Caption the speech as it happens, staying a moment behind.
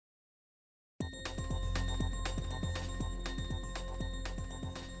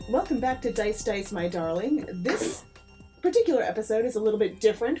Welcome back to Dice Dice, my darling. This particular episode is a little bit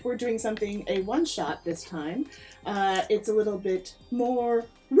different. We're doing something, a one-shot this time. It's a little bit more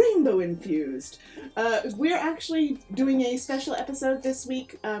rainbow-infused. We're actually doing a special episode this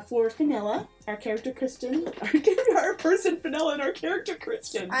week for Fenella, our character Kristen, our person Fenella, and our character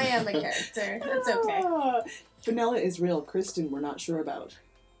Kristen. I am a character. That's okay. Fenella is real. Kristen, we're not sure about.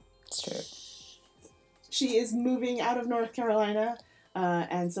 It's true. She is moving out of North Carolina,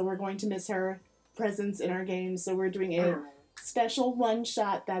 and so we're going to miss her presence in our game. So we're doing a special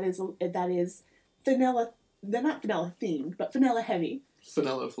one-shot that is Fenella, they're not Fenella themed, but Fenella heavy.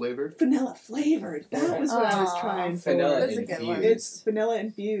 Vanilla flavored. Vanilla flavored. That was what I was trying for. Vanilla That's a good one. It's vanilla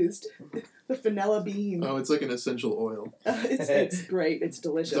infused. The Fenella bean. Oh, it's like an essential oil. It's great. It's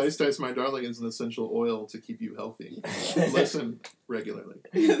delicious. Dice Dice, my darling, is an essential oil to keep you healthy. Listen regularly.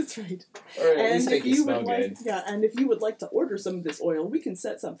 That's right. Or at least make you smell good. And if you would like to order some of this oil, we can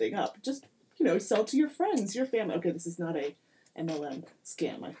set something up. Just, sell to your friends, your family. Okay, this is not a MLM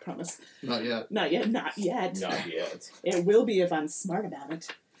scam, I promise. Not yet. Not yet. Not yet. It will be if I'm smart about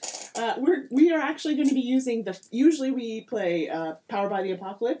it. We are actually going to be using usually we play Power by the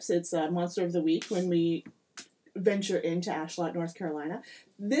Apocalypse. It's Monster of the Week when we venture into Ashlot, North Carolina.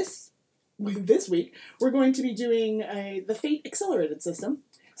 This week, we're going to be doing the Fate Accelerated system.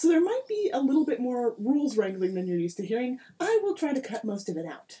 So there might be a little bit more rules wrangling than you're used to hearing. I will try to cut most of it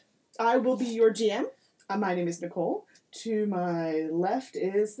out. I will be your GM. My name is Nicole. To my left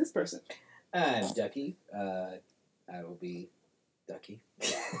is this person. I'm Ducky. I will be Ducky.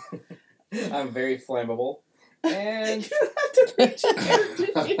 I'm very flammable. And You have to reach your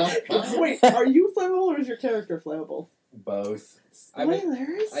character. Wait, are you flammable or is your character flammable? both.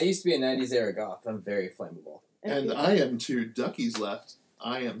 Spoilers. I used to be a 90s era goth. I'm very flammable. And I am to Ducky's left.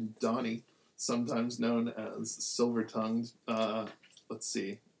 I am Donnie, sometimes known as Silver-Tongued. Let's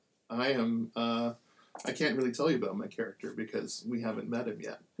see. I am... I can't really tell you about my character because we haven't met him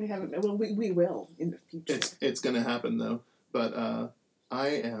yet. We haven't. Well, we will in the future. It's going to happen, though. But I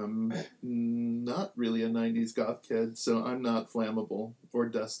am not really a 90s goth kid, so I'm not flammable or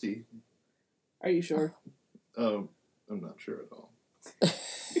dusty. Are you sure? Oh, I'm not sure at all.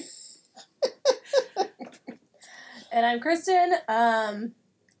 And I'm Kristen.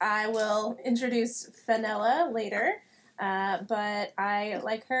 I will introduce Fenella later. But I,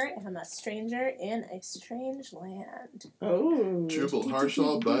 like her, am a stranger in a strange land. Oh. Jubal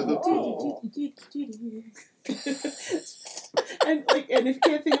Harshaw by the pool. and if you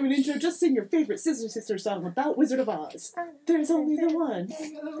can't think of an intro, just sing your favorite Sister song about Wizard of Oz. There's only the one.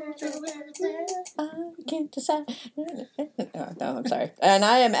 I can't decide. No, I'm sorry. And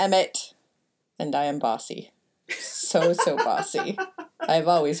I am Emmett, and I am bossy. So bossy. I've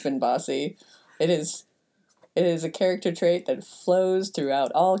always been bossy. It is a character trait that flows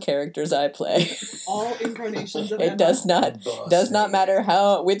throughout all characters I play. All incarnations of Emma. It does not matter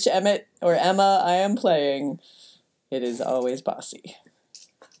which Emmett or Emma I am playing. It is always bossy.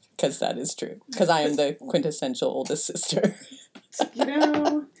 Because that is true. Because I am the quintessential oldest sister.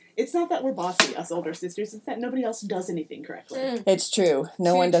 It's not that we're bossy, us older sisters. It's that nobody else does anything correctly. It's true.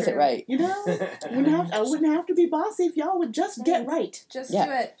 No one does it right. I wouldn't have to be bossy if y'all would just get right. Do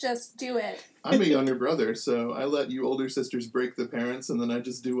it. Just do it. I'm a younger brother, so I let you older sisters break the parents, and then I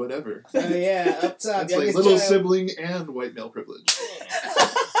just do whatever. Oh, yeah, up top. It's like little sibling and white male privilege.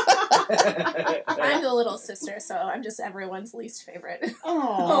 I'm the little sister, so I'm just everyone's least favorite.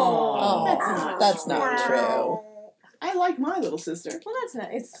 Oh, that's not true. I like my little sister. Well, that's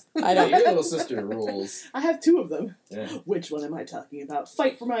nice. I don't. Your little sister rules. I have two of them. Yeah. Which one am I talking about?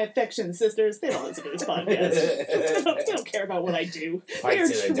 Fight for my affection, sisters. They don't listen to this podcast. they don't care about what I do. Fight They're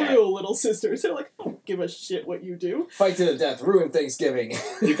to the true death. little sisters. They're like, I don't give a shit what you do. Fight to the death. Ruin Thanksgiving.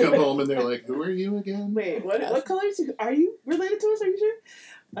 You come home and they're like, "Who are you again?" Wait, what color are you related to us? Are you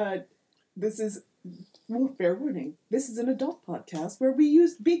sure? This is, fair warning, this is an adult podcast where we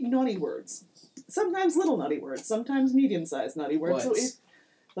use big naughty words. Sometimes little naughty words, sometimes medium-sized naughty words. Butts. So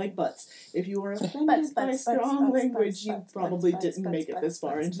like butts. If you are offended by strong language, you probably didn't make it this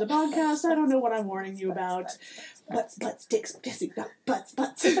far into the podcast. I don't know what I'm warning you about. Butts, dicks, pissy, butts.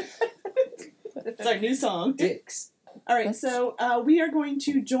 It's our new song. Dicks. All right, so we are going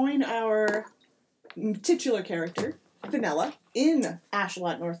to join our titular character, Fenella, in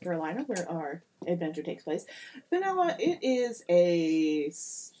Ashlot, North Carolina, where our adventure takes place. Fenella, it is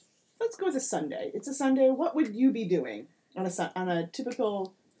let's go with a Sunday. It's a Sunday. What would you be doing on a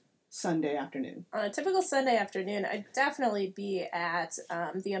typical Sunday afternoon? On a typical Sunday afternoon, I'd definitely be at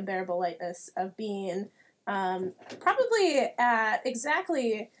the unbearable lightness of being probably at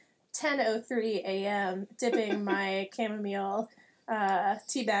exactly 10:03 a.m. dipping my chamomile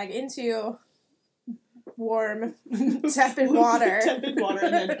teabag into warm, tepid water. Tepid water,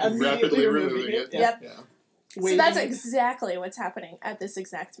 and then immediately Rapidly removing removing it. Yep. Yeah. So that's exactly what's happening at this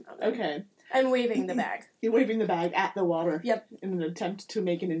exact moment. Okay. I'm waving the bag. You're waving the bag at the water. Yep. In an attempt to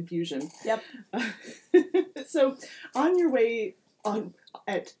make an infusion. Yep. So, on your way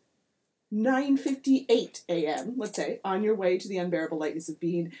at 9:58 a.m., let's say, on your way to the unbearable lightness of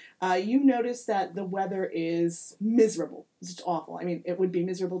being, you notice that the weather is miserable. It's just awful. I mean, it would be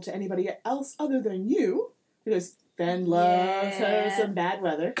miserable to anybody else other than you, because Ben loves her Yeah. some bad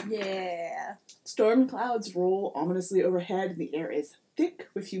weather. Yeah. Storm clouds roll ominously overhead, and the air is thick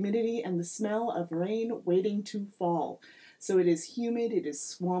with humidity and the smell of rain waiting to fall. So it is humid, it is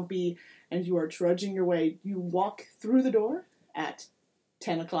swampy, and you are trudging your way. You walk through the door at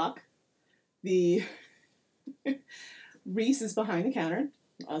 10 o'clock. The Reese is behind the counter.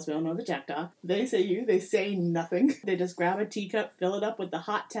 As we all know, the jackdaw. They say nothing. They just grab a teacup, fill it up with the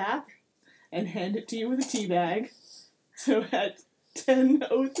hot tap, and hand it to you with a tea bag. So at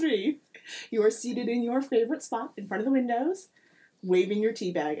 10:03, you are seated in your favorite spot in front of the windows, waving your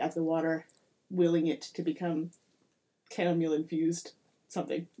tea bag at the water, willing it to become chamomile infused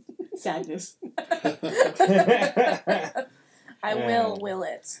something. Sadness. I will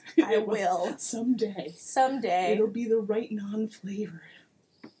it. I will. Someday. Someday. It'll be the right non-flavor.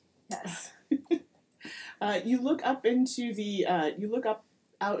 Yes. You look up into the, you look up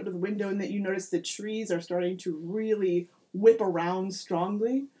out of the window and that you notice the trees are starting to really whip around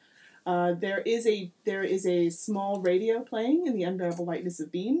strongly. There is a small radio playing in the unbearable lightness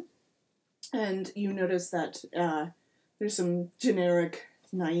of being, and you notice that there's some generic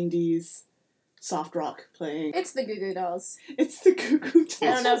 90s soft rock playing. It's the Goo Goo Dolls. It's the Goo Goo Dolls. I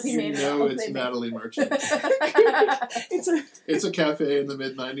don't know if he You made it know up. it's Maybe. Natalie Merchant. It's a It's a cafe in the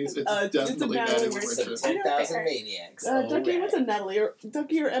mid-90s. It's it's a definitely Natalie Natalie Merchant. Merchant. I know 10,000 fair. Maniacs. Ducky. Alright. What's a Natalie or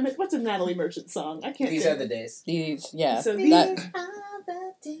Ducky or Emmett? What's a Natalie Merchant song? I can't. These think. are the days. So That- these are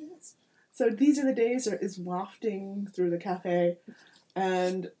the days. So these are the days is wafting through the cafe,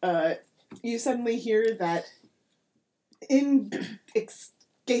 and you suddenly hear that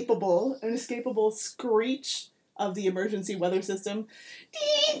inescapable screech of the emergency weather system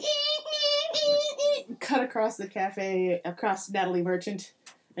cut across the cafe, across Natalie Merchant,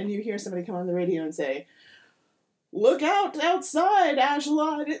 and you hear somebody come on the radio and say, "Look out outside,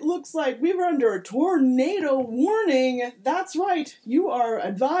 Ashelot. It looks like we were under a tornado warning. That's right. You are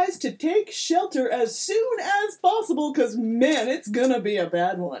advised to take shelter as soon as possible because, man, it's going to be a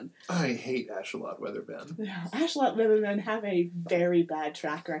bad one." I hate Ashelot weather, Ben. Yeah, Ashelot Weathermen have a very bad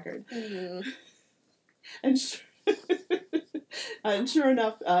track record. Mm. And sure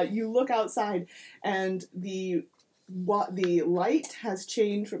enough, you look outside and the light has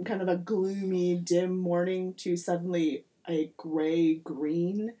changed from kind of a gloomy, dim morning to suddenly a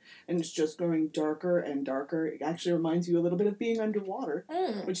gray-green, and it's just growing darker and darker. It actually reminds you a little bit of being underwater,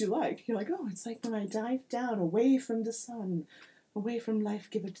 Mm. which you like. You're like, oh, it's like when I dive down away from the sun, away from life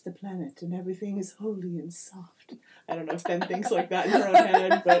given to the planet, and everything is holy and soft. I don't know if Ben thinks like that in her own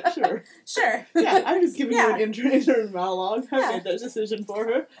head, but sure. Sure. Yeah, I'm just giving Yeah. you an intro monologue. I Yeah. made that decision for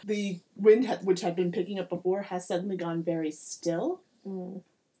her. The wind, which had been picking up before, has suddenly gone very still, Mm.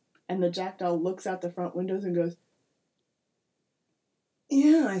 and the jackdaw looks out the front windows and goes,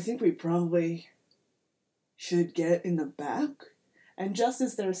 "Yeah, I think we probably should get in the back." And just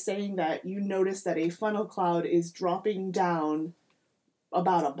as they're saying that, you notice that a funnel cloud is dropping down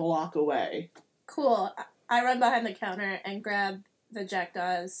about a block away. Cool. I run behind the counter and grab the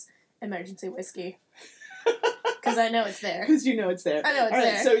Jackdaw's emergency whiskey. Because I know it's there. Because you know it's there. I know it's All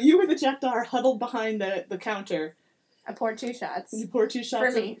right, there. so you and the jackdaw are huddled behind the counter. I pour 2 shots. You pour 2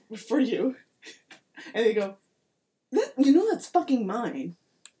 shots For me. for you. And they go, that's fucking mine.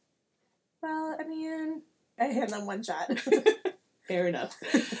 Well, I mean, I hand them 1 shot. Fair enough.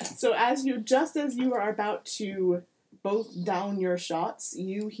 So just as you are about to both down your shots,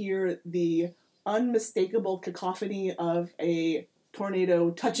 you hear the unmistakable cacophony of a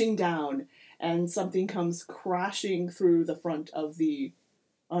tornado touching down, and something comes crashing through the front of the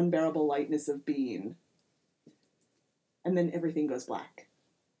unbearable lightness of being. And then everything goes black.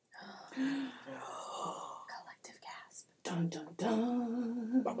 Collective gasp. Dun dun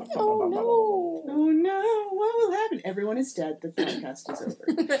dun. Oh no! Oh no, what will happen? Everyone is dead. The podcast is over.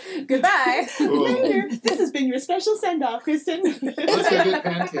 Goodbye. Cool. Later. This has been your special send-off, Kristen. Let's go get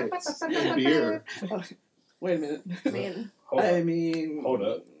pancakes and beer. Wait a minute. I mean, I mean... Hold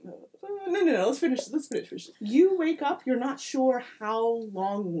up. No. Let's finish. You wake up, you're not sure how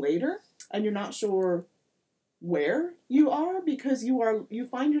long later, and you're not sure where you are, because you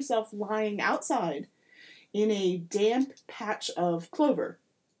find yourself lying outside in a damp patch of clover.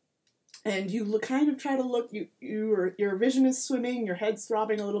 And you kind of try to look, your vision is swimming, your head's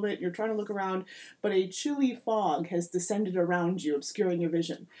throbbing a little bit, you're trying to look around, but a chilly fog has descended around you, obscuring your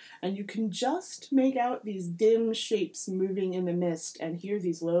vision. And you can just make out these dim shapes moving in the mist and hear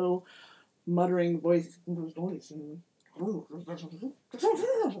these low, muttering voices.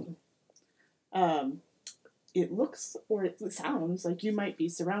 It looks, or it sounds like you might be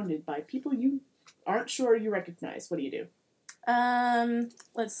surrounded by people you aren't sure you recognize. What do you do?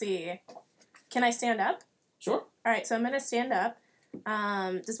 Let's see. Can I stand up? Sure. All right, so I'm gonna stand up.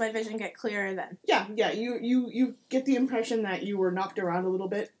 Does my vision get clearer then? Yeah. You get the impression that you were knocked around a little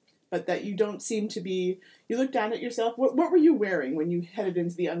bit, but that you don't seem to be. You look down at yourself. What were you wearing when you headed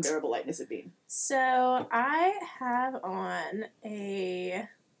into the unbearable lightness of being? So I have on a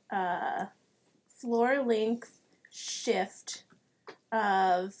floor length shift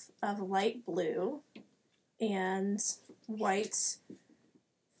of light blue and white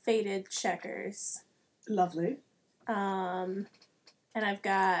faded checkers. Lovely. And I've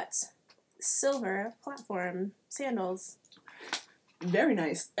got silver platform sandals. Very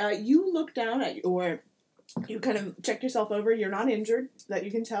nice. You look down at you kind of check yourself over. You're not injured, that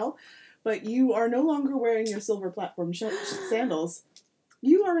you can tell, but you are no longer wearing your silver platform sandals.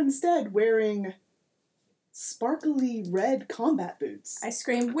 You are instead wearing sparkly red combat boots. I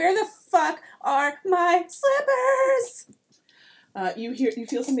scream, "Where the fuck are my slippers?" You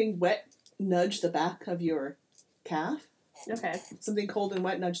feel something wet nudge the back of your calf. Okay. Something cold and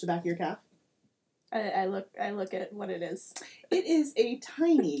wet nudge the back of your calf. I look at what it is. It is a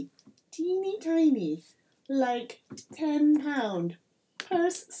tiny, teeny tiny, like 10-pound,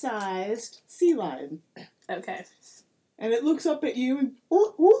 purse-sized sea lion. Okay. And it looks up at you and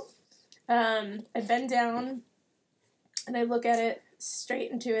I bend down and I look at it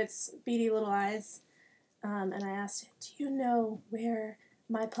straight into its beady little eyes. And I asked, "Do you know where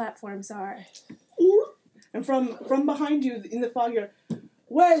my platforms are?" and from behind you in the fog, you're,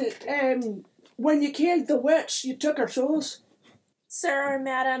 "Well, when you killed the witch, you took her shoes." Sir or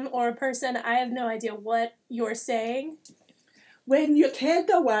madam or person, I have no idea what you're saying. When you killed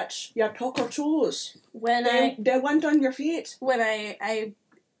the witch, you took her shoes. When They went on your feet. when I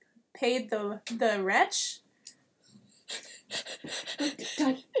paid the wretch.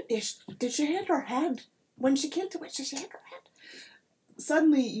 Did she hit her head? When she killed the witch, did she hit her head?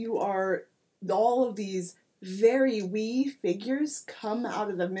 Suddenly, all of these very wee figures come out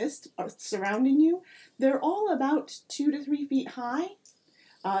of the mist surrounding you. They're all about 2 to 3 feet high.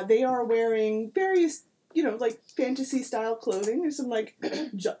 They are wearing various, like fantasy style clothing. There's some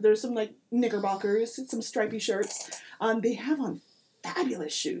like knickerbockers, some stripy shirts. They have on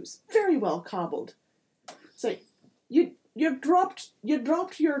fabulous shoes, very well cobbled. It's like you dropped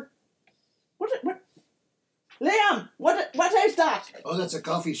your what? Liam, what is that? Oh, that's a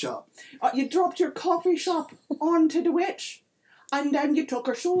coffee shop. You dropped your coffee shop onto the witch, and then you took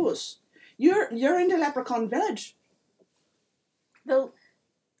her shoes. You're in the Leprechaun Village.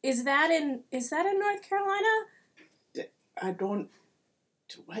 Is that in North Carolina? I don't.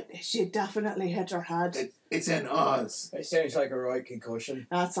 What? She definitely hit her head. It's in Oz. It sounds like a right concussion.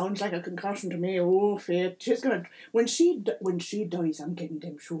 That sounds like a concussion to me. Oh, Faith, she's gonna when she dies. I'm getting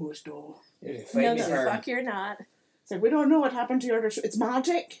them shoes though. No, the fuck you're not. So we don't know what happened to your other shoes. It's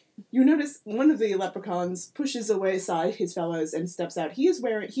magic. You notice one of the leprechauns pushes away aside his fellows and steps out. He's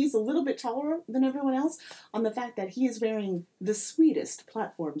a little bit taller than everyone else on the fact that he is wearing the sweetest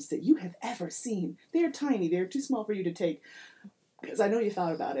platforms that you have ever seen. They're tiny. They're too small for you to take. Because I know you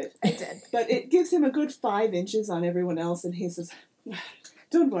thought about it. I did. But it gives him a good 5 inches on everyone else, and he says,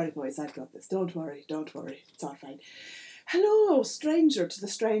 "Don't worry, boys, I've got this. Don't worry. It's all fine. Hello, stranger to the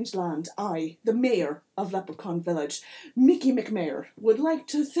strange land. I, the mayor of Leprechaun Village, Mickey McMayor, would like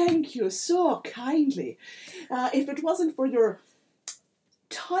to thank you so kindly. If it wasn't for your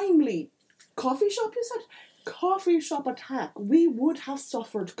timely coffee shop, you said? Coffee shop attack, we would have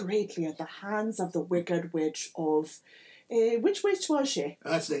suffered greatly at the hands of the wicked witch of... which witch was she?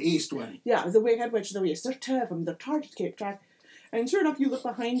 That's the east one. Yeah, the wicked witch of the east. There's 2 of them. They're target keep track. And sure enough, you look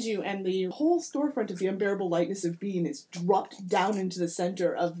behind you, and the whole storefront of the unbearable lightness of being is dropped down into the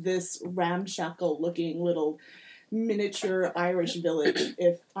center of this ramshackle-looking little miniature Irish village.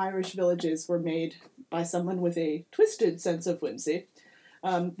 If Irish villages were made by someone with a twisted sense of whimsy,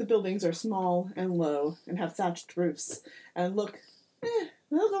 the buildings are small and low and have thatched roofs and look a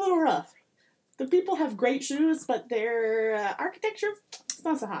little rough. The people have great shoes, but their architecture is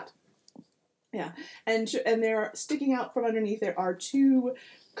not so hot. Yeah, and they're sticking out from underneath. There are 2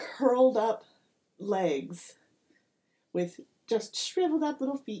 curled up legs with just shriveled up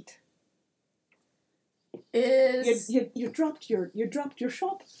little feet. Is You dropped your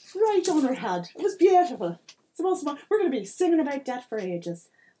shop right on her head. It was beautiful. It's the most. We're gonna be singing about that for ages.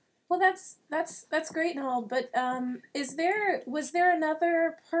 well, that's great and all, but was there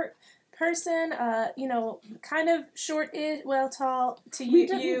another person, kind of short-ish, well, tall to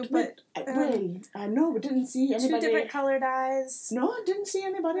you, but no, we didn't see anybody. two different colored eyes. No, I didn't see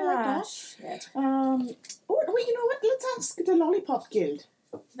anybody like that. Shit. Wait, you know what? Let's ask the Lollipop Guild.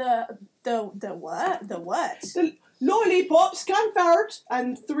 The what? The what? The Lollipops can fart,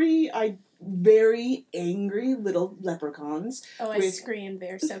 and 3 very angry little leprechauns. Oh, I screamed.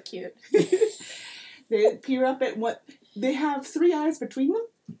 They're so cute. They peer up at what they have 3 eyes between them,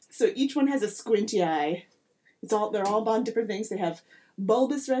 so each one has a squinty eye. They're all on different things. They have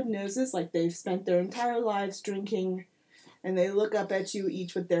bulbous red noses, like they've spent their entire lives drinking, and they look up at you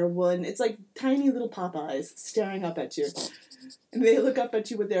each with their one. It's like tiny little pop eyes staring up at you, and they look up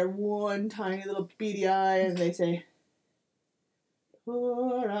at you with their one tiny little beady eye, and they say,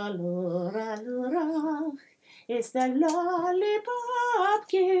 "Lura, lura, lura. It's the Lollipop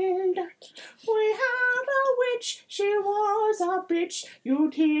Guild. We have a witch, she was a bitch.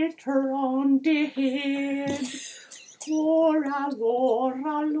 You'd hit her on the head. Laura,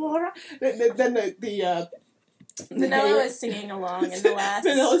 Laura, Laura." Then the Vanilla was singing along in the last.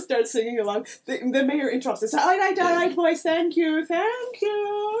 Vanilla starts singing along. The mayor interrupts us. All right, boys, thank you.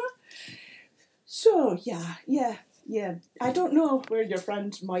 So, yeah. I don't know where your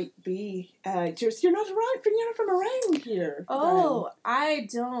friend might be. You're not from around here. Oh, I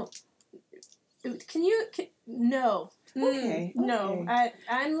don't. No. Okay. No. Okay.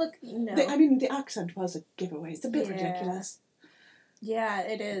 I'm looking. No. The accent was a giveaway. It's a bit ridiculous. Yeah,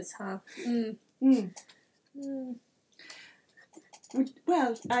 it is, huh?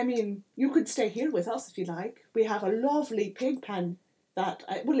 Well, you could stay here with us if you like. We have a lovely pig pen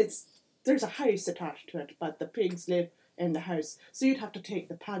there's a house attached to it, but the pigs live in the house, so you'd have to take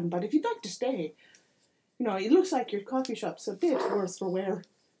the pen. But if you'd like to stay, it looks like your coffee shop's a bit worse for wear,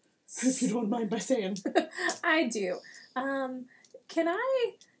 if you don't mind my saying. I do. Can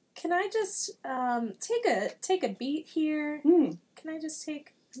I just take a beat here? Can I just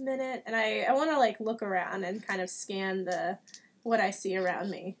take a minute? And I want to look around and kind of scan what I see around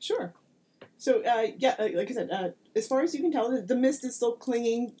me. Sure. So, like I said, as far as you can tell, the mist is still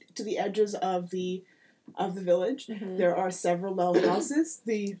clinging to the edges of the village. Mm-hmm. There are several little houses.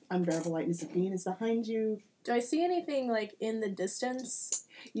 The unbearable lightness of being is behind you. Do I see anything, in the distance?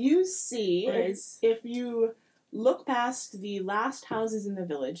 You see, if you look past the last houses in the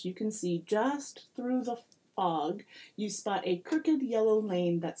village, you can see just through the fog, you spot a crooked yellow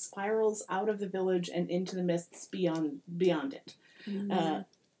lane that spirals out of the village and into the mists beyond it. Mm-hmm.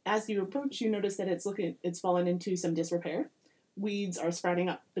 As you approach, you notice that it's fallen into some disrepair. Weeds are sprouting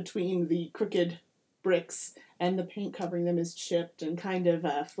up between the crooked bricks, and the paint covering them is chipped and kind of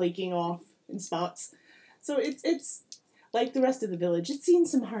flaking off in spots. So it's like the rest of the village. It's seen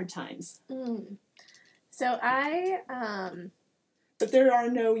some hard times. So But there are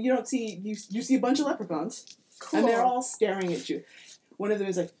you don't see, you see a bunch of leprechauns. Cool. And they're all staring at you. One of them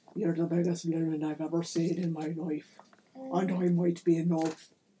is like, "You're the biggest lemon I've ever seen in my life. And I might be enough."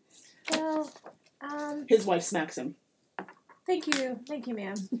 Well, His wife smacks him. Thank you,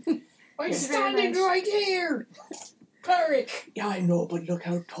 ma'am. I'm standing right here! Cleric! Yeah, I know, but look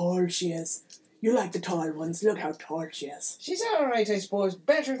how tall she is. You like the tall ones. Look how tall she is. She's alright, I suppose.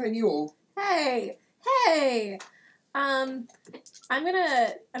 Better than you. Hey! I'm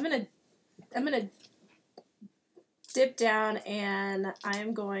gonna dip down, and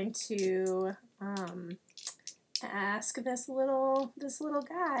I'm going to ask this little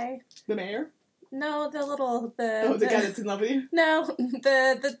guy. The mayor? No, the guy that's in love with you? No,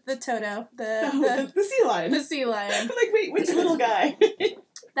 the Toto. The sea lion. The sea lion. Wait, which little guy?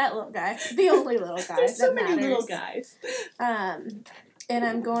 That little guy. The only little guy. There's so that many matters. little guys. And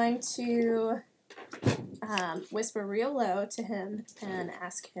I'm going to whisper real low to him and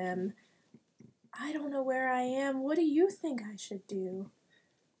ask him, "I don't know where I am. What do you think I should do?"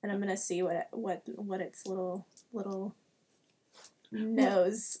 And I'm gonna see what its little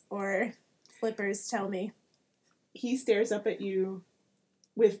nose or flippers tell me. He stares up at you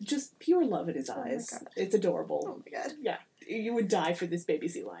with just pure love in his eyes. Oh my God. It's adorable. Oh my God. Yeah, you would die for this baby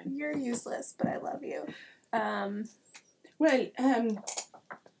sea lion. You're useless, but I love you. Well,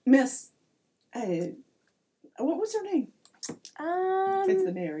 Miss, what was her name? It's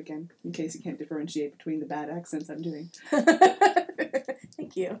the mayor again, in case you can't differentiate between the bad accents I'm doing.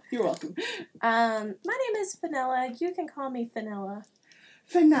 Thank you. You're welcome. My name is Fenella. You can call me Fenella.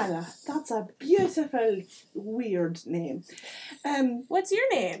 Fenella. That's a beautiful, weird name. What's your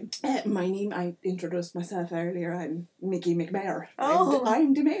name? My name, I introduced myself earlier. I'm Mickey McMayer. Oh.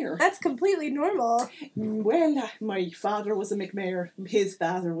 I'm the mayor. That's completely normal. Well, my father was a McMayer. His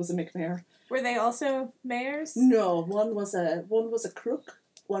father was a McMayer. Were they also mayors? No, one was a crook.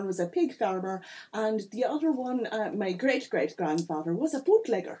 One was a pig farmer, and the other one, my great-great-grandfather, was a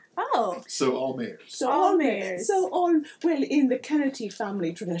bootlegger. Oh. So all mayors. So All mayors. So well, in the Kennedy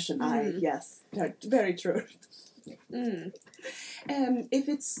family tradition, yes, very true. Mm.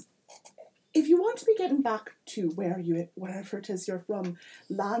 If you want to be getting back to wherever it is you're from,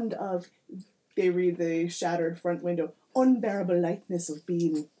 land of, they read the shattered front window, unbearable lightness of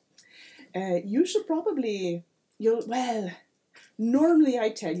being, you should probably, normally I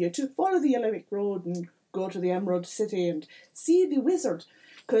tell you to follow the Yellow Brick Road and go to the Emerald City and see the wizard,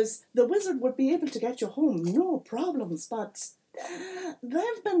 because the wizard would be able to get you home, no problems, but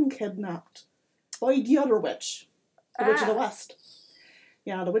they've been kidnapped by the other witch, the Witch of the West.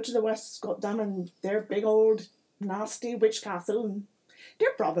 Yeah, the Witch of the West's got them in their big old nasty witch castle, and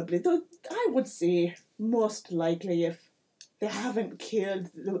they're probably, I would say, most likely, if they haven't killed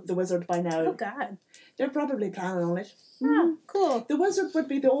the wizard by now, Oh, God. they're probably planning on it. Oh, cool. The wizard would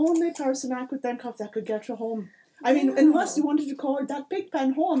be the only person I could think of that could get you home. I mean, Wow. unless you wanted to call that Big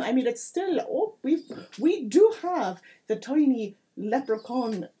Pen home. I mean, it's still, we do have the tiny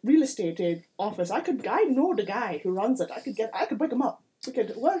leprechaun real estate office. I know the guy who runs it. I could pick him up. We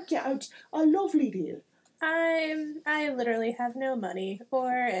could work out a lovely deal. I literally have no money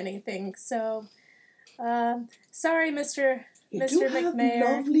or anything, so sorry, Mr. You Mr. do have McMayer.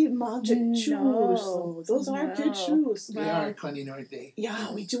 lovely magic No. shoes. Those are good No. shoes. They are cunning, aren't they?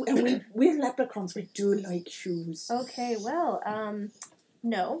 Yeah, we do. And we're leprechauns. We do like shoes. Okay, well,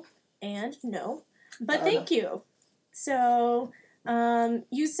 no and no, but Fair thank you. So,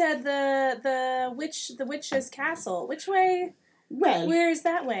 you said the witch's castle. Which way? Well, Where is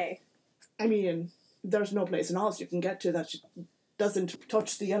that way? I mean, there's no place in Oz you can get to that doesn't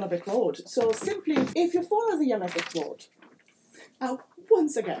touch the Yellow Brick Road. So simply, if you follow the Yellow Brick Road,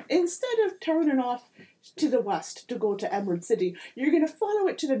 once again, instead of turning off to the west to go to Emerald City, you're going to follow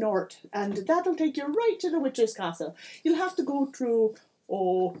it to the north, and that'll take you right to the Witch's Castle. You'll have to go through,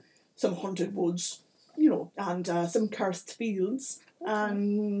 some haunted woods, and some cursed fields,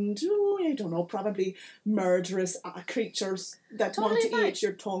 and, I don't know, probably murderous creatures that Totally want to fine. eat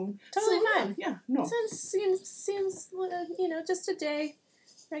your tongue. Totally So, fine. Yeah, no. Seems just a day,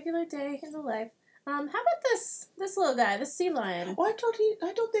 regular day in the life. How about this little guy, this sea lion? Oh, I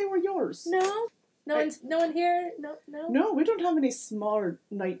thought they were yours. No one here. No. No, we don't have any small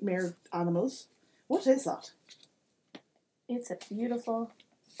nightmare animals. What is that? It's a beautiful,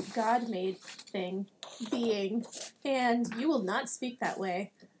 God-made being, and you will not speak that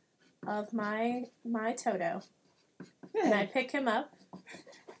way of my Toto. And I pick him up,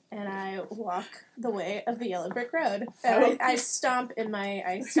 and I walk the way of the Yellow Brick Road. And I stomp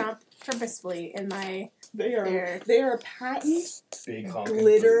purposefully in my. They They're- are patent Big honking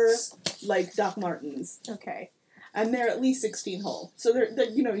glitter boots. like Doc Martens, Okay. and they're at least 16 hole. So they're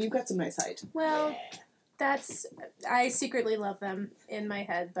you've got some nice height. Well, I secretly love them in my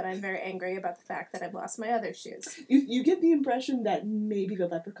head, but I'm very angry about the fact that I've lost my other shoes. You get the impression that maybe the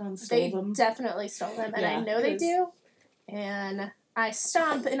leprechauns stole They them. definitely stole them, and I Yeah, know they 'cause- do. And I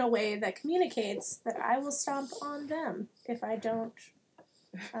stomp in a way that communicates that I will stomp on them if I don't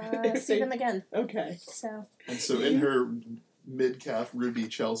see them again. Okay. So And so in her mid-calf ruby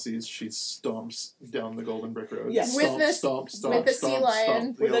Chelsea's, she stomps down the Golden Brick Road. Yes. With Stomp, the- stomp, stomp, with the stomp, sea lion.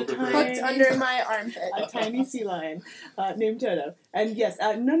 stomp, the With a Yellow Brick Road. tiny- hooked under my armpit. A tiny sea lion named Toto. And yes,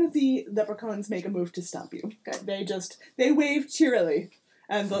 none of the leprechauns make a move to stop you. Good. They wave cheerily.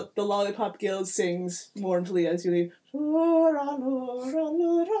 And the Lollipop Guild sings mournfully as you leave. "Lura, lura,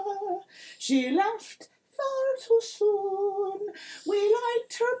 lura. She left far too soon. We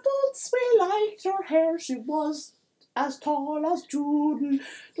liked her boots, we liked her hair. She was as tall as June.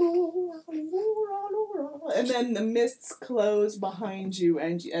 Lura, lura, lura." And then the mists close behind you,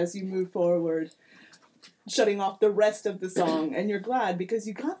 and as you move forward, shutting off the rest of the song. And you're glad because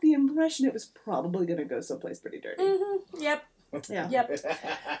you got the impression it was probably going to go someplace pretty dirty. Mm-hmm. Yep. Yeah. Yep.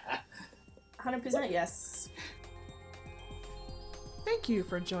 100% yes. Thank you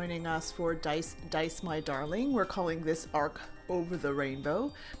for joining us for Dice My Darling. We're calling this arc Over the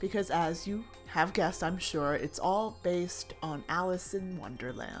Rainbow because, as you have guessed, I'm sure, it's all based on Alice in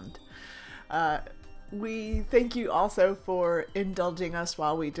Wonderland. We thank you also for indulging us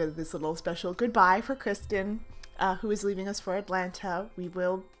while we did this little special goodbye for Kristen, who is leaving us for Atlanta. We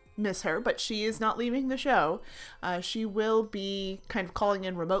will miss her, but she is not leaving the show. She will be kind of calling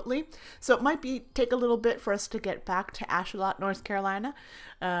in remotely, so it might take a little bit for us to get back to Ashuelot, North Carolina,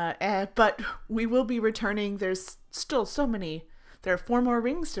 but we will be returning. There's still so many. There are 4 more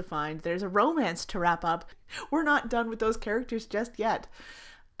rings to find. There's a romance to wrap up. We're not done with those characters just yet.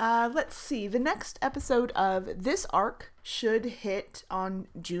 Let's see. The next episode of this arc should hit on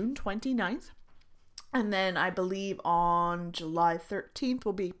June 29th. And then I believe on July 13th,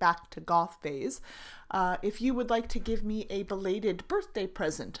 we'll be back to Goth Phase. If you would like to give me a belated birthday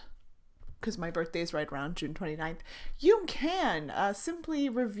present, because my birthday is right around June 29th, you can simply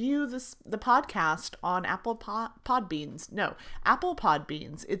review the podcast on Apple Podbeans. No, Apple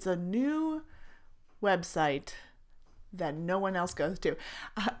Podbeans. It's a new website that no one else goes to.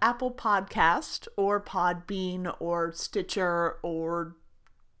 Apple Podcast or Podbean or Stitcher or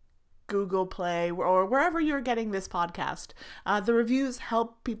Google Play or wherever you're getting this podcast. The reviews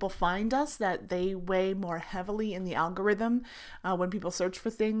help people find us, that they weigh more heavily in the algorithm when people search for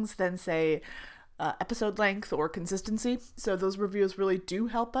things than, say, episode length or consistency. So those reviews really do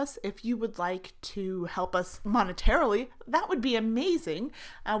help us. If you would like to help us monetarily, that would be amazing.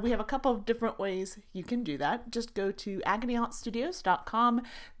 We have a couple of different ways you can do that. Just go to agonyauntstudios.com.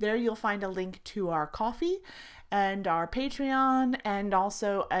 There you'll find a link to our Ko-fi and our Patreon, and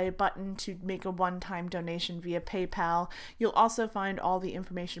also a button to make a one-time donation via PayPal. You'll also find all the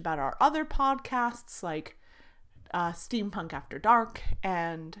information about our other podcasts, like Steampunk After Dark,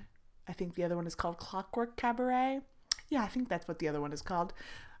 and I think the other one is called Clockwork Cabaret. Yeah, I think that's what the other one is called.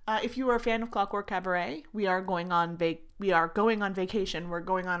 If you are a fan of Clockwork Cabaret, we are going on vacation. We're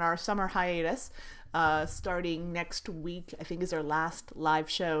going on our summer hiatus, starting next week. I think is our last live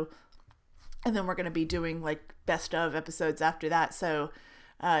show. And then we're going to be doing like best of episodes after that. So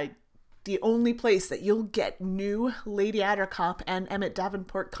the only place that you'll get new Lady Addercop and Emmett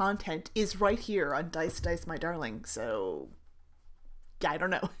Davenport content is right here on Dice My Darling. So yeah, I don't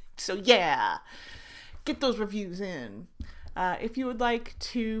know. So yeah, get those reviews in. If you would like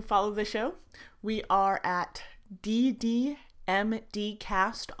to follow the show, we are at DDMDcast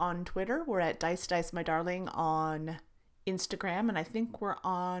on Twitter. We're at Dice My Darling on Instagram, and I think we're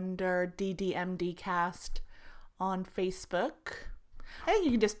under DDMDcast on Facebook. I think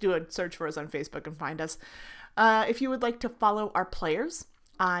you can just do a search for us on Facebook and find us. If you would like to follow our players,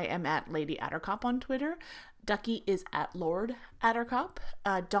 I am at Lady Addercop on Twitter. Ducky is at Lord Addercop.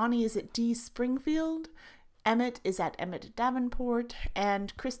 Donnie is at D Springfield. Emmett is at Emmett Davenport.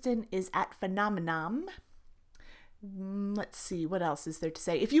 And Kristen is at Phenomenom. Let's see, what else is there to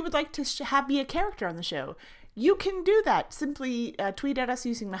say? If you would like to be a character on the show, you can do that. Simply tweet at us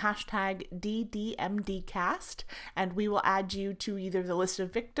using the hashtag DDMDcast, and we will add you to either the list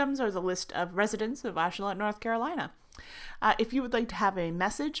of victims or the list of residents of Ashuelot, North Carolina. If you would like to have a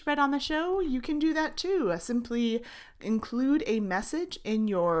message read on the show, you can do that too. Simply include a message in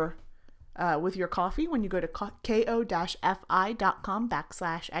your with your Ko-fi when you go to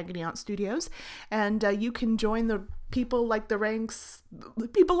ko-fi.com/AgonyAuntStudios, and you can join the the ranks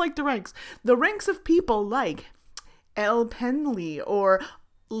of people like Elle Penley or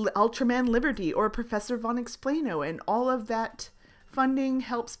Ultraman Liberty or Professor Von Explaino, and all of that funding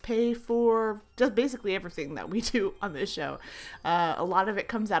helps pay for just basically everything that we do on this show. A lot of it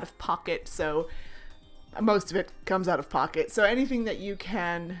comes out of pocket, so most of it comes out of pocket. So anything that you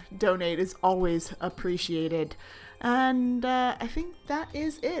can donate is always appreciated. And I think that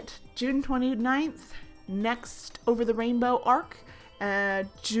is it. June 29th, next Over the Rainbow arc.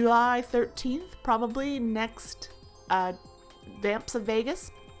 July 13th, probably next Vamps of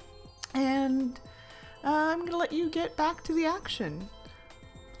Vegas. And I'm going to let you get back to the action.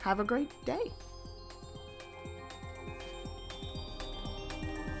 Have a great day.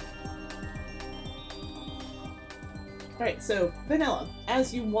 Alright, so Vanilla,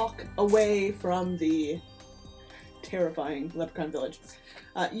 as you walk away from the terrifying Leprechaun Village,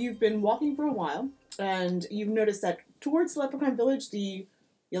 you've been walking for a while, and you've noticed that towards the Leprechaun Village, the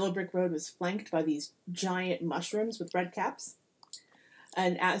yellow brick road was flanked by these giant mushrooms with red caps.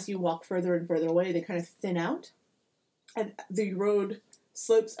 And as you walk further and further away, they kind of thin out, and the road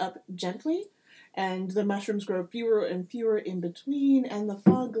slopes up gently, and the mushrooms grow fewer and fewer in between, and the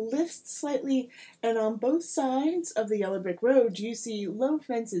fog lifts slightly, and on both sides of the yellow brick road, you see low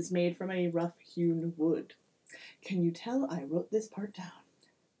fences made from a rough-hewn wood. Can you tell I wrote this part down?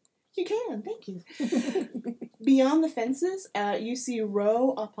 You can, thank you. Beyond the fences, you see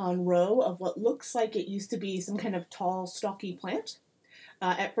row upon row of what looks like it used to be some kind of tall, stocky plant.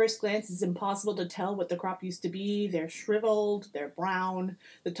 At first glance, it's impossible to tell what the crop used to be. They're shriveled, they're brown.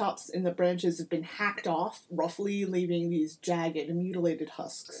 The tops and the branches have been hacked off, roughly leaving these jagged and mutilated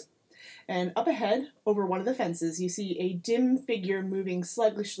husks. And up ahead, over one of the fences, you see a dim figure moving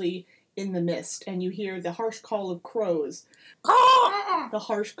sluggishly in the mist, and you hear the harsh call of crows. The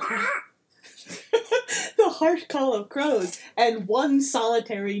harsh call. The harsh call of crows, and one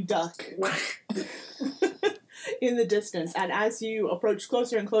solitary duck in the distance. And as you approach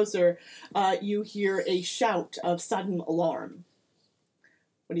closer and closer, you hear a shout of sudden alarm.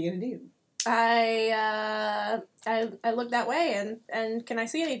 What are you gonna do? I look that way, and can I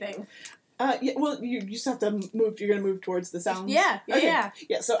see anything? Yeah, well, you just have to move. You're gonna move towards the sounds. Yeah. Yeah.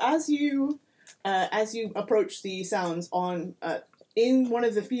 So as you approach the sounds on in one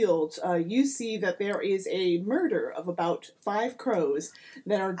of the fields, you see that there is a murder of about 5 crows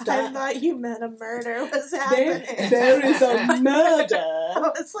that are. I thought you meant a murder was happening. There is a murder. I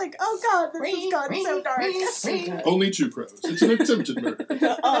was like, oh god, this has gone so dark. Only 2 crows. It's an attempted murder.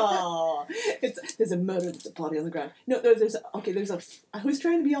 Oh, there's a murder with a body on the ground. No, there's a. I was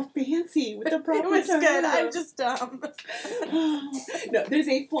trying to be all fancy with the proper. It was term. good. I'm just dumb. No, there's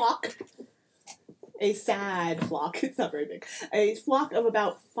a flock. A sad flock. It's not very big. A flock of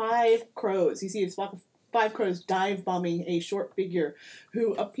about 5 crows. You see this flock of 5 crows dive bombing a short figure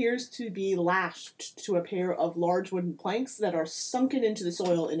who appears to be lashed to a pair of large wooden planks that are sunken into the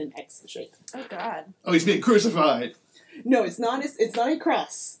soil in an X shape. Oh god. Oh, he's being crucified. No, it's not. It's not a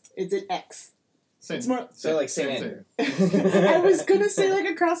cross. It's an X. Same. It's more. So like St. Same Andrew. thing. I was gonna say like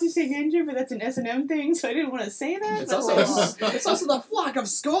a cross of St. Andrew, but that's an S&M thing, so I didn't want to say that. It's but also like, it's also the flock of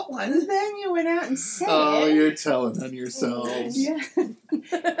Scotland. then you went out and said Oh, it. you're telling on yourselves. Yeah.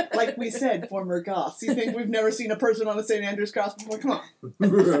 Like we said, former goths. You think we've never seen a person on a St. Andrew's cross before? Come on.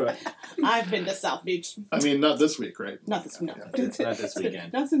 I've been to South Beach. I mean, not this week, right? Not this no. Not this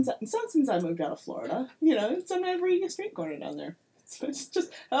weekend. Not since I moved out of Florida. You know, it's on every street corner down there. So it's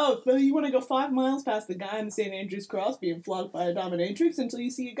just, well, you want to go 5 miles past the guy in the St. Andrew's Cross being flogged by a dominatrix until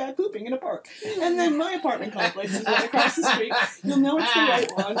you see a guy pooping in a park. And then my apartment complex is right across the street. You'll know it's the right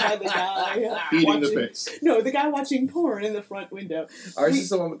one by the guy Eating the face. No, the guy watching porn in the front window. Ours is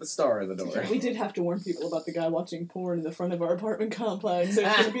the one with the star in the door. We did have to warn people about the guy watching porn in the front of our apartment complex.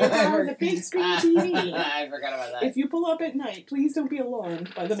 There's going to be a guy with a big screen TV. I forgot about that. If you pull up at night, please don't be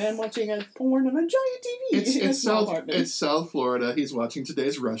alarmed by the man watching a porn on a giant TV. It's South Florida. He's watching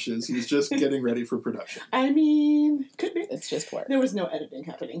today's rushes. He's just getting ready for production. I mean, could be. It's just work. There was no editing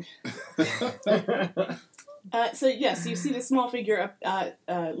happening. So yes, you see the small figure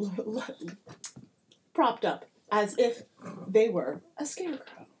propped up as if they were a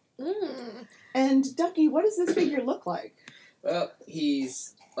scarecrow. Mm. And Ducky, what does this figure look like? Well,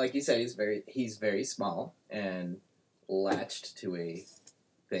 he's like you said. He's very small and latched to a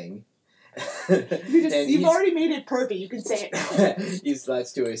thing. You've already made it pervy. You can say it now. He's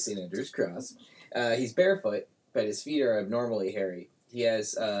latched to a St. Andrew's cross. He's barefoot, but his feet are abnormally hairy. He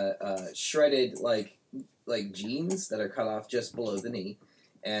has shredded like jeans that are cut off just below the knee,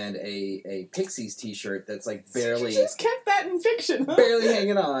 and a Pixies t-shirt that's like barely You just kept that in fiction, huh? barely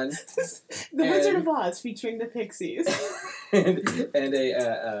hanging on, The Wizard of Oz featuring the Pixies. and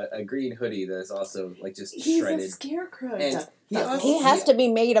a green hoodie that is also like just He's shredded. a scarecrow. And He has to be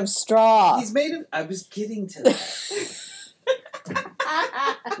made of straw. He's made of. I was getting to that.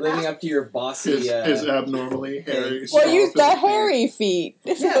 Living up to your bossy. His abnorally hairy. Well, use soft the feet. hairy feet.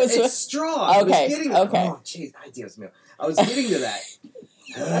 Yeah, it's straw. I was Okay, getting okay. Oh, jeez, ideas, meal. I was getting to that.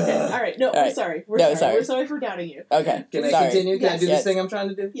 Okay, all right. No, All we're right. sorry. We're No, sorry. sorry. We're sorry for doubting you. Okay. Can I Sorry. continue? Can I do Yes. this thing I'm trying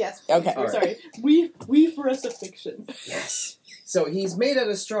to do? Yes. Okay. We're All sorry. We for us a fiction. Yes. So he's made out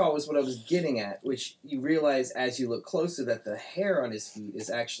of straw was what I was getting at, which you realize as you look closer that the hair on his feet is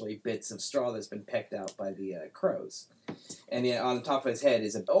actually bits of straw that's been pecked out by the crows. And yeah, on the top of his head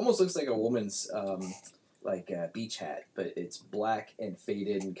is almost looks like a woman's beach hat, but it's black and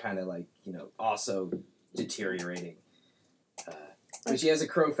faded and kind of like, also deteriorating. But she has a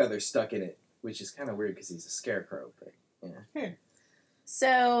crow feather stuck in it, which is kind of weird because he's a scarecrow. But yeah.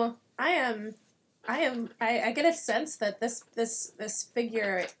 So I get a sense that this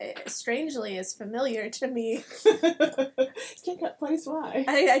figure strangely is familiar to me. Can't cut place why.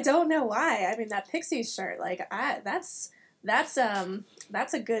 I don't know why. I mean, that Pixies shirt, that's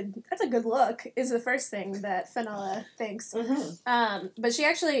a good look. Is the first thing that Fenella thinks. Mm-hmm. But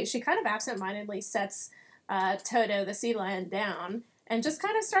she kind of absentmindedly sets Toto the sea lion down and just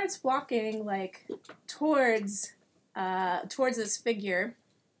kind of starts walking towards this figure,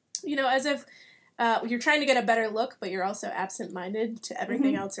 as if. You're trying to get a better look, but you're also absent-minded to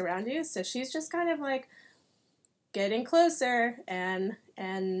everything else around you. So she's just kind of getting closer and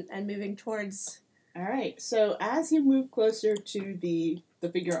and moving towards. All right. So as you move closer to the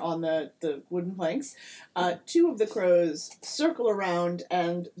figure on the wooden planks, two of the crows circle around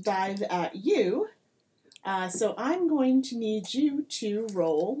and dive at you. So I'm going to need you to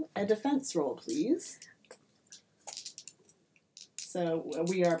roll a defense roll, please. So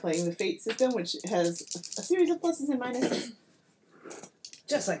we are playing the Fate system, which has a series of pluses and minuses.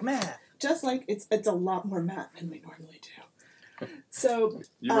 Just like math. Just like it's a lot more math than we normally do. So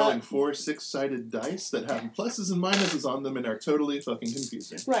You're rolling 4 6-sided dice that have pluses and minuses on them and are totally fucking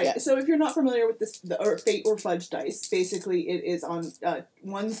confusing. right. Yeah. So if you're not familiar with or Fate or Fudge dice, basically it is on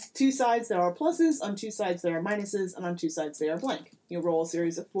two sides there are pluses, on two sides there are minuses, and on two sides they are blank. You roll a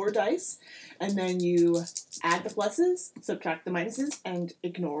series of 4 dice, and then you add the pluses, subtract the minuses, and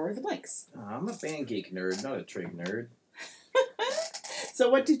ignore the blanks. I'm a band geek nerd, not a trig nerd. So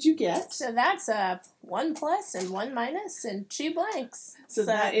what did you get? So that's a 1 plus and 1 minus and 2 blanks. So It's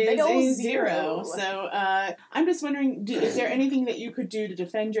a that is big ol' a 0. zero. So I'm just wondering, is there anything that you could do to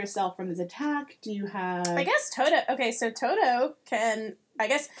defend yourself from this attack? Do you have... I guess Toto. Okay, so Toto can. I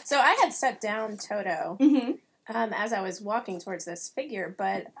guess so. I had set down Toto Mm-hmm. as I was walking towards this figure,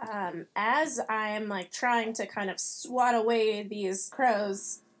 but as I am like trying to kind of swat away these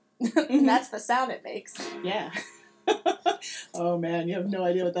crows, that's the sound it makes. Yeah. Oh man, you have no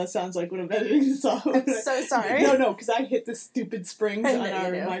idea what that sounds like when I'm editing this off. I'm so sorry. No, because I hit the stupid springs I on know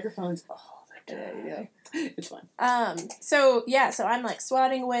our you do. microphones. Oh, Yeah, you do. it's fun. So I'm like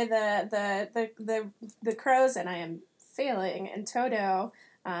swatting away the crows, and I am failing. And Toto,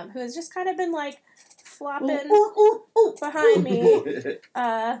 who has just kind of been like flopping behind me,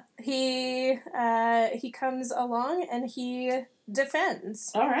 he comes along and he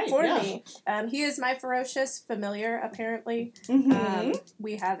defends All right. for yeah. me. He is my ferocious familiar. Apparently, Mm-hmm.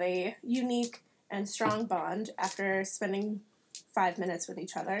 we have a unique and strong bond after spending 5 minutes with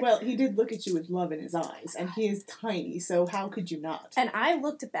each other. Well, he did look at you with love in his eyes, and he is tiny, so how could you not? And I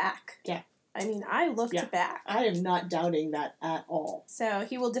looked back. Yeah. I mean, I looked Yeah. back. I am not doubting that at all. So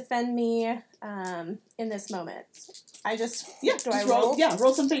he will defend me in this moment. I just Yeah, do just I roll? Yeah,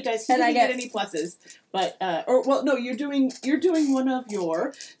 roll some fate dice. He And I doesn't get- any pluses, but no, you're doing one of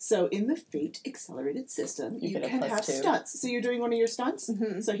your. So in the Fate accelerated system, You you get a can plus have 2. stunts. So you're doing one of your stunts.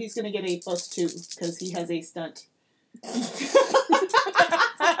 Mhm. So he's going to get a +2 because he has a stunt.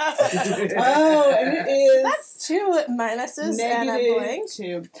 Oh, and it is That's 2 minuses and a blank.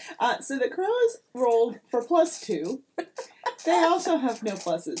 -2. So the crows rolled for +2. They also have no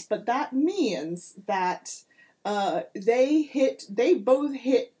pluses, but that means that they both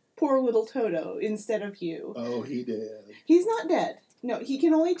hit poor little Toto instead of you. Oh, he did. He's not dead. No, he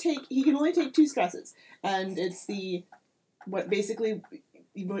can only take 2 stresses, and it's the way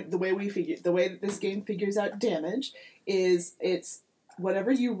that this game figures out damage is it's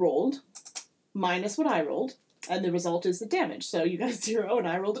whatever you rolled minus what I rolled, and the result is the damage. So you got a 0 and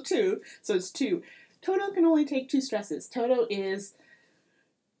I rolled a 2, so it's 2. Toto can only take 2 stresses. Toto is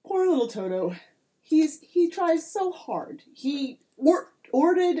poor little Toto. He tries so hard. He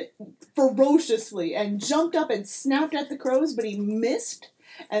ordered ferociously and jumped up and snapped at the crows, but he missed,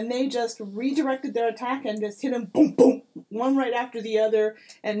 and they just redirected their attack and just hit him boom boom, one right after the other,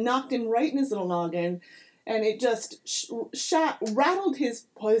 and knocked him right in his little noggin, and it just rattled his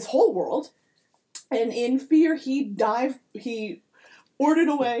whole world. And in fear, he ordered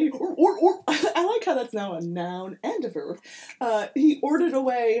away, or I like how that's now a noun and a verb. He ordered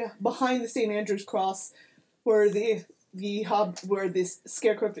away behind the St. Andrew's cross, where where this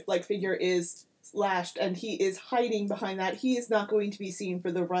scarecrow-like figure is lashed, and he is hiding behind that. He is not going to be seen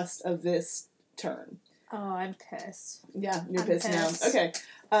for the rest of this turn. Oh, I'm pissed. Yeah, you're I'm pissed pissed. now. Okay.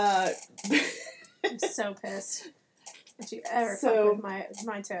 I'm so pissed. Did you ever So- fuck with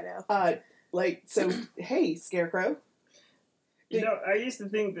my Toto? Hey, Scarecrow. You know, I used to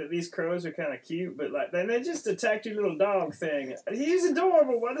think that these crows are kind of cute, but like then they just attacked your little dog thing. He's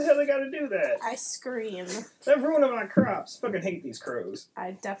adorable. Why the hell they got to do that? I scream. They're ruining my crops. Fucking hate these crows.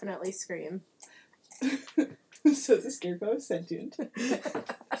 I definitely scream. So the Scarecrow is sentient.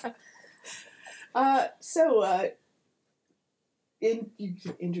 You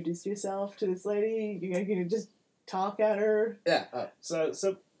introduce yourself to this lady. You're gonna just talk at her. Yeah. So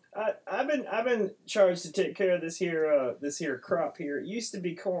I've been charged to take care of this here crop here. It used to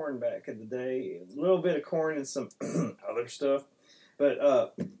be corn back in the day, a little bit of corn and some other stuff.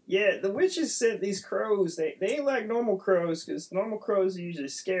 But yeah, the witches sent these crows. They ain't like normal crows, because normal crows are usually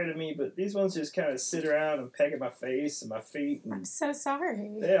scared of me, but these ones just kind of sit around and peck at my face and my feet. I'm And so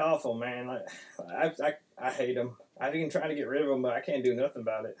sorry. they're awful, man. I hate them. I've been trying to get rid of them, but I can't do nothing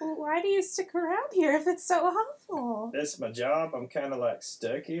about it. Well, why do you stick around here if it's so awful? That's my job. I'm kind of like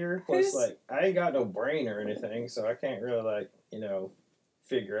stuck here. Plus, Who's- like, I ain't got no brain or anything, so I can't really, like,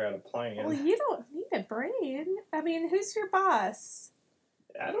 figure out a plan. Well, you don't need a brain. I mean, who's your boss?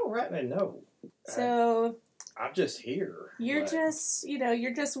 I don't rightly know. So I'm just here. you're Like, just,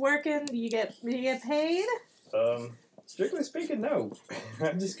 you're just working. You get paid. Strictly speaking, no.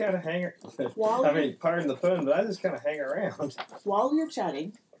 I just kind of hang. While I mean, pardon the pun, but I just kind of hang around. While you're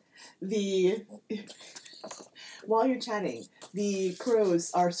chatting, the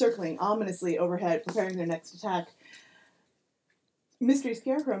crows are circling ominously overhead, preparing their next attack. Mystery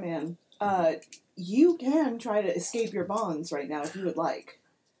Scarecrow Man, you can try to escape your bonds right now if you would like.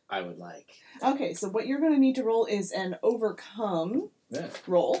 I would like. Okay, so what you're going to need to roll is an overcome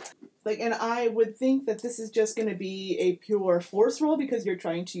roll. And I would think that this is just going to be a pure force roll because you're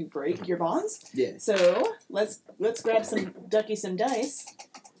trying to break your bonds. Yeah. So let's grab some dice.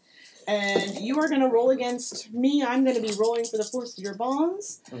 And you are going to roll against me. I'm going to be rolling for the force of your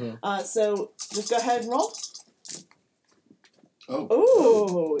bonds. Mhm. So just go ahead and roll.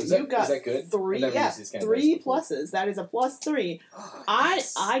 Oh. Ooh, Is you got that good? three. I've never Yeah, used these kind of 3 dice before. pluses. That is a +3. Oh, I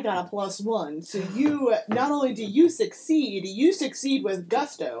yes. got a +1. So you not only do you succeed with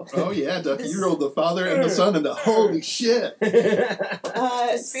gusto. Oh yeah, Ducky, you rolled the Father and the Son and the holy shit.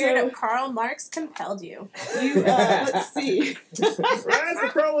 The spirit So of Karl Marx compelled you. you let's see. Rise the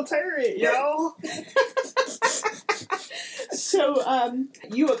proletariat, y'all! So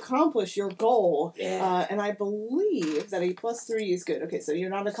you accomplish your goal, Yeah. and I believe that a +3 is good. Okay, so you're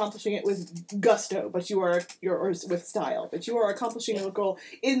not accomplishing it with gusto, but or with style, but you are accomplishing a goal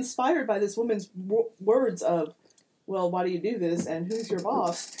inspired by this woman's words of, well, why do you do this, and who's your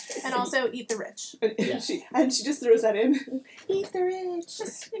boss? And also eat the rich. And, Yeah. she just throws that in. Eat the rich.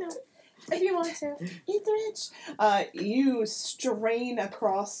 Just, if you want to. Eat the rich. You strain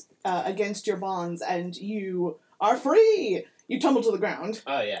across against your bonds, and you are free. You tumble to the ground.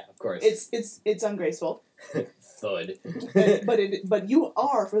 Oh yeah, of course. It's ungraceful, Thud. but you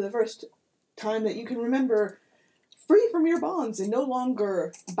are, for the first time that you can remember, free from your bonds and no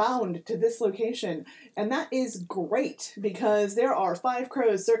longer bound to this location. And that is great, because there are 5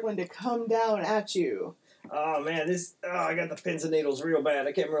 crows circling to come down at you. Oh man, I got the pins and needles real bad.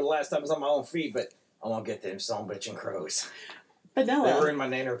 I can't remember the last time I was on my own feet, but I'm gonna get them son bitchin' crows. They were Vanilla. in my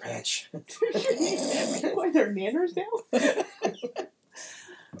nanner patch. Why, they're nanners now?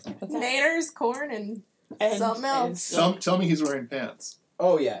 Nanners, corn, and And- something else. Tell me he's wearing pants.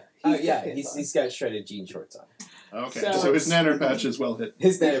 Oh yeah. He's got Yeah. pins on. He's got shredded jean shorts on. Okay, So- so his nanner patch is well hidden.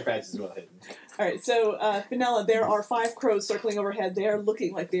 His nether patch is well hidden. Alright, so, Vanilla, there are 5 crows circling overhead. They are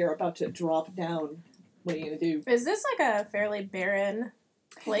looking like they are about to drop down. What are you gonna do? Is this like a fairly barren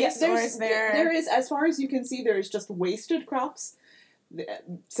place, Yeah, or is there is, as far as you can see, there is just wasted crops.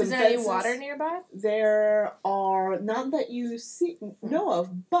 Some is there any fences. water nearby? There are none that you know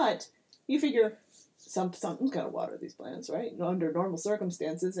of, but you figure something's got to water these plants, right? Under normal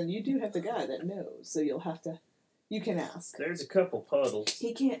circumstances, and you do have the guy that knows, so you can ask. There's a couple puddles.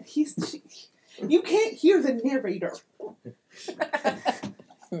 He can't. You can't hear the narrator.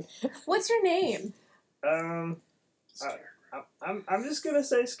 What's your name? I'm just gonna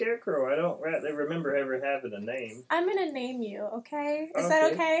say Scarecrow. I don't rightly remember ever having a name. I'm gonna name you, okay? Is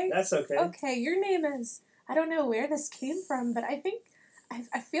that okay? That's okay. Okay, your name is, I don't know where this came from, but I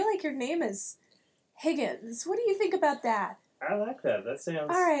feel like your name is Higgins. What do you think about that? I like that. That sounds. All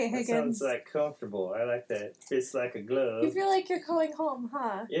right, that Higgins. sounds like comfortable. I like that. Fits like a glove. You feel like you're going home,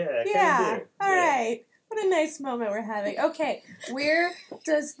 huh? Yeah. I kinda Yeah. do. All Yeah. right. What a nice moment we're having. Okay, how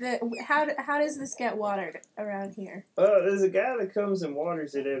does this get watered around here? There's a guy that comes and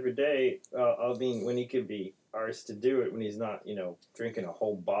waters it every day. I mean, when he could be arsed to do it, when he's not, drinking a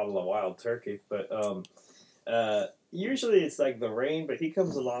whole bottle of wild turkey. But usually it's like the rain, but he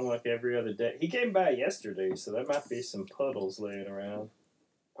comes along like every other day. He came by yesterday, so there might be some puddles laying around.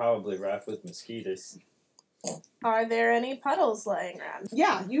 Probably rife with mosquitoes. Are there any puddles laying around?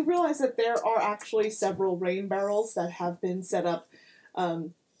 Yeah, you realize that there are actually several rain barrels that have been set up.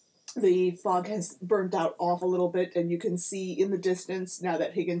 The fog has burnt out off a little bit, and you can see in the distance, now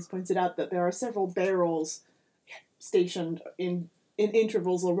that Higgins points it out, that there are several barrels stationed in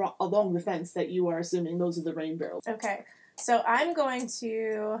intervals along the fence that you are assuming those are the rain barrels. Okay, so I'm going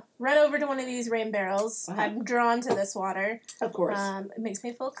to run over to one of these rain barrels. Uh-huh. I'm drawn to this water. Of course. It makes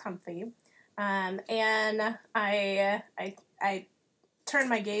me feel comfy. And I turn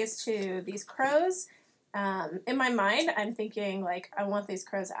my gaze to these crows. In my mind, I'm thinking, I want these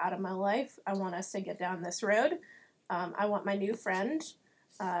crows out of my life. I want us to get down this road. I want my new friend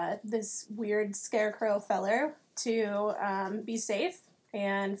this weird scarecrow feller to be safe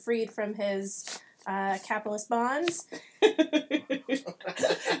and freed from his capitalist bonds.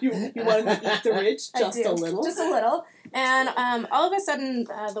 you want him to eat the rich just I do. a little? Just a little. And all of a sudden,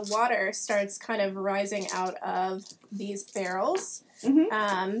 the water starts kind of rising out of these barrels,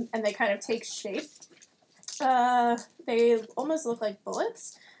 Mhm. and they kind of take shape. They almost look like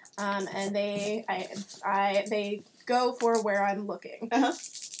bullets, and they go for where I'm looking. Uh-huh.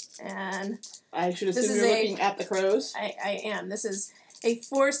 And I should This assume is you're a- looking at the crows. I am. This is a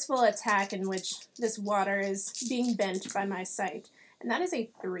forceful attack in which this water is being bent by my sight. And that is a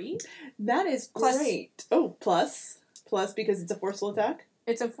 3. That is Plus- great. Oh, plus because it's a forceful attack.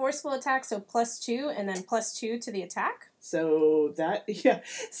 It's a forceful attack, so +2, and then +2 to the attack. So that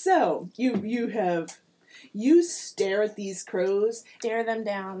So you stare at these crows. Stare them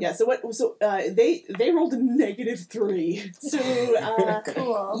down. Yeah. So what? So they rolled a -3. So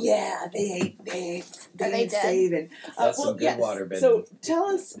Cool. yeah, they Are they dead? saving. That's some good water bending. So tell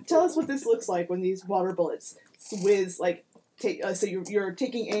us what this looks like when these water bullets whiz like. So you're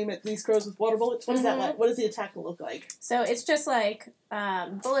taking aim at these crows with water bullets. What is that Mhm. like? What does the attack look like? So it's just like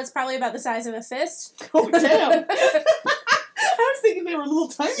bullets probably about the size of a fist. Oh damn! I was thinking they were little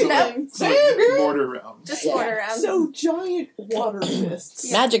tiny No. things. So like mortar round. Just Yeah. mortar rounds. So giant water fists.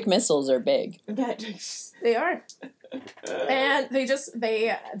 Yeah. Magic missiles are big. That They are. And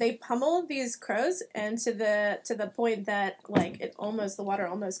they pummel these crows, and to the point that like the water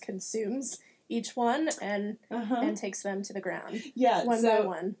almost consumes each one and takes them to the ground yeah. one by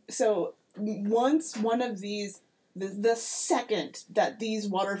one. So once one of these, the second that these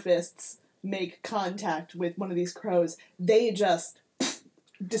water fists make contact with one of these crows, they just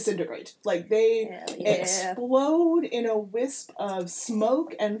disintegrate. Like they Hell yeah. explode in a wisp of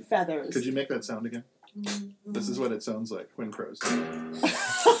smoke and feathers. Could you make that sound again? This is what it sounds like when crows.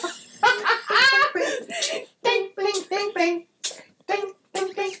 Bing, bing, bing, bing. Bing,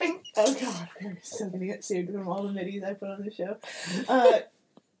 bing, bing, bing. Oh god, I'm so gonna get sued from all the middies I put on the show.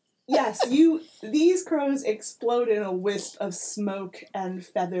 Yes, these crows explode in a wisp of smoke and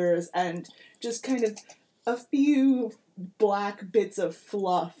feathers and just kind of a few black bits of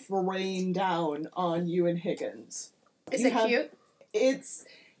fluff rain down on you and Higgins. Is You it have- cute?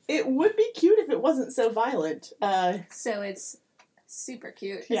 It would be cute if it wasn't so violent. So it's super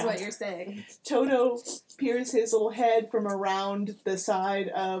cute, is Yeah. what you're saying. Toto peers his little head from around the side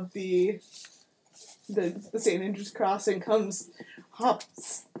of the St. Andrew's Cross and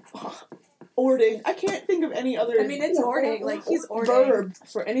hops, orting. I can't think of any other. I mean, it's orting, like, he's orting. Verb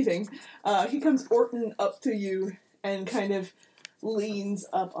for anything. He comes orting up to you and kind of leans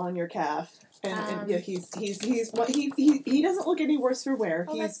up on your calf. And yeah, he doesn't look any worse for wear.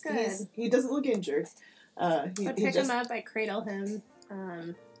 Oh, that's good. He doesn't look injured. I pick him up, I cradle him.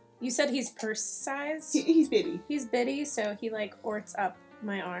 You said he's purse size? He's bitty. He's bitty, so he like orts up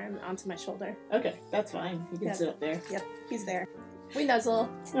my arm onto my shoulder. Okay, that's fine. He can Yeah. sit up there. Yep, he's there. We nuzzle.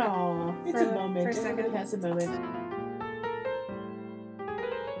 Aw, it's For- a moment. for a second. Everybody has a moment.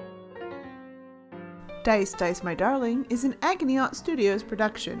 Dice Dice My Darling is an Agony Aunt Studios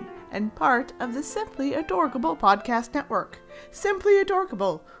production and part of the Simply Adorkable podcast network. Simply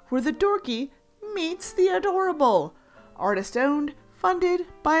Adorkable, where the dorky meets the adorable. Artist owned, funded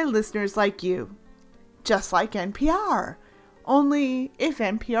by listeners like you. Just like NPR. Only if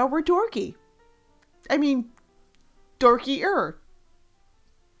NPR were dorky. I mean, dorkier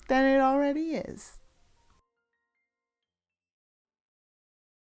than it already is.